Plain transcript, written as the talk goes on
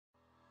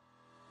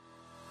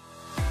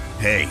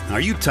Hey, are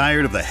you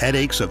tired of the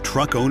headaches of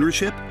truck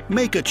ownership?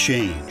 Make a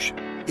change.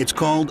 It's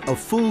called a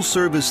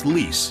full-service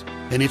lease,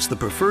 and it's the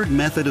preferred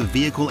method of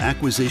vehicle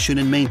acquisition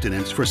and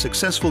maintenance for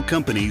successful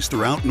companies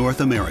throughout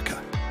North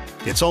America.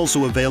 It's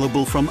also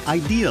available from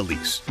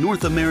Idealease,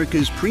 North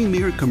America's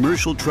premier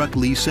commercial truck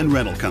lease and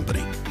rental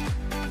company.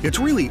 It's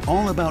really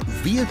all about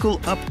vehicle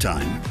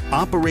uptime,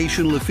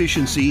 operational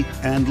efficiency,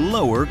 and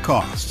lower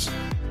costs.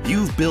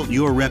 You've built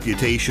your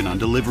reputation on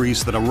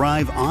deliveries that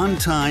arrive on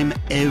time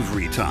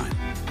every time.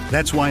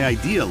 That's why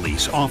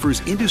Idealease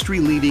offers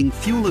industry-leading,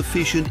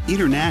 fuel-efficient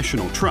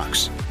international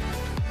trucks.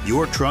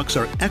 Your trucks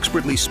are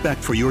expertly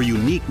spec'd for your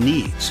unique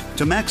needs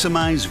to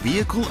maximize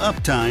vehicle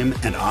uptime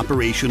and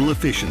operational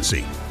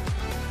efficiency.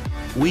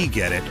 We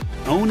get it.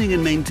 Owning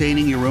and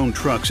maintaining your own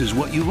trucks is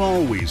what you've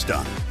always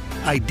done.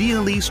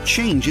 Idealease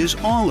changes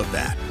all of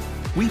that.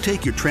 We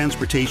take your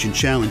transportation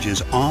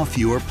challenges off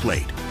your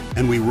plate,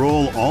 and we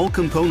roll all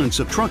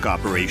components of truck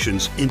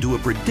operations into a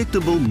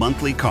predictable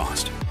monthly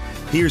cost.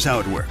 Here's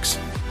how it works.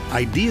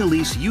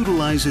 Idealease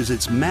utilizes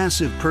its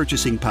massive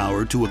purchasing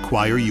power to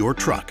acquire your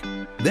truck.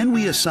 Then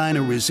we assign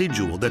a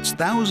residual that's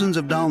thousands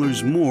of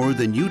dollars more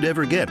than you'd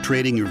ever get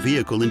trading your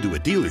vehicle into a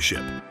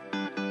dealership.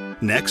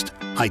 Next,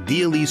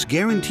 Idealease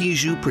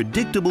guarantees you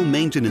predictable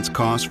maintenance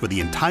costs for the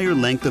entire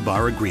length of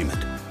our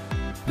agreement.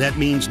 That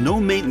means no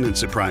maintenance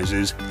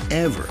surprises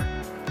ever.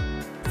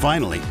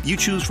 Finally, you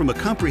choose from a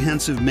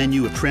comprehensive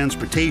menu of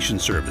transportation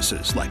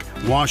services like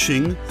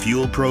washing,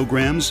 fuel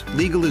programs,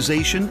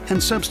 legalization,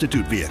 and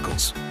substitute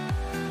vehicles.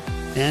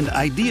 And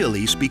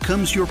Idealease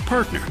becomes your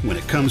partner when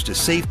it comes to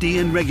safety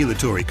and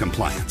regulatory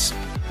compliance.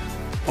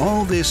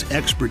 All this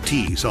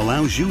expertise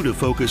allows you to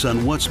focus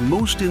on what's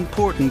most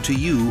important to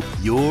you,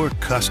 your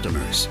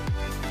customers.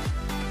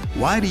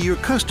 Why do your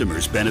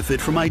customers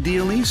benefit from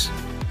Idealease?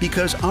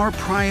 Because our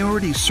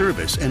priority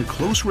service and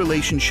close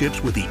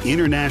relationships with the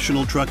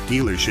international truck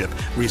dealership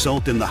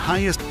result in the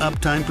highest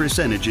uptime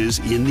percentages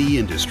in the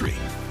industry.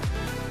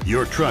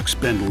 Your trucks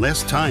spend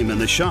less time in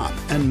the shop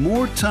and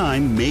more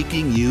time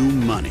making you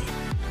money.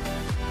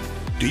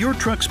 Do your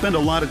trucks spend a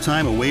lot of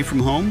time away from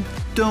home?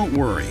 Don't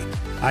worry.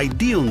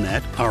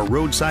 IdealNet, our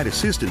roadside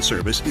assistance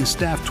service, is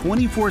staffed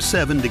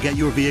 24/7 to get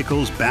your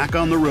vehicles back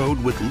on the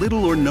road with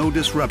little or no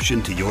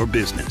disruption to your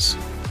business.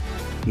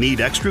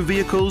 Need extra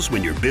vehicles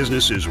when your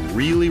business is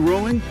really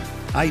rolling?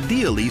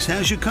 Idealease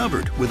has you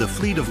covered with a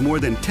fleet of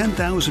more than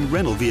 10,000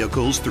 rental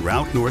vehicles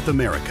throughout North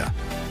America.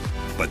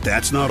 But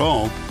that's not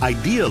all.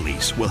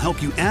 Idealease will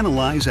help you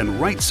analyze and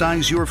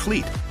right-size your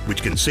fleet,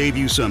 which can save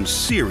you some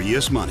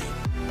serious money.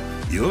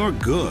 You're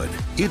good.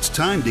 It's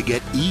time to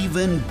get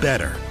even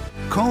better.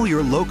 Call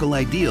your local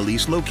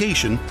Idealease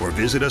location or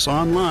visit us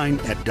online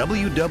at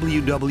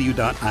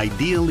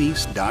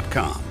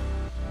www.idealease.com.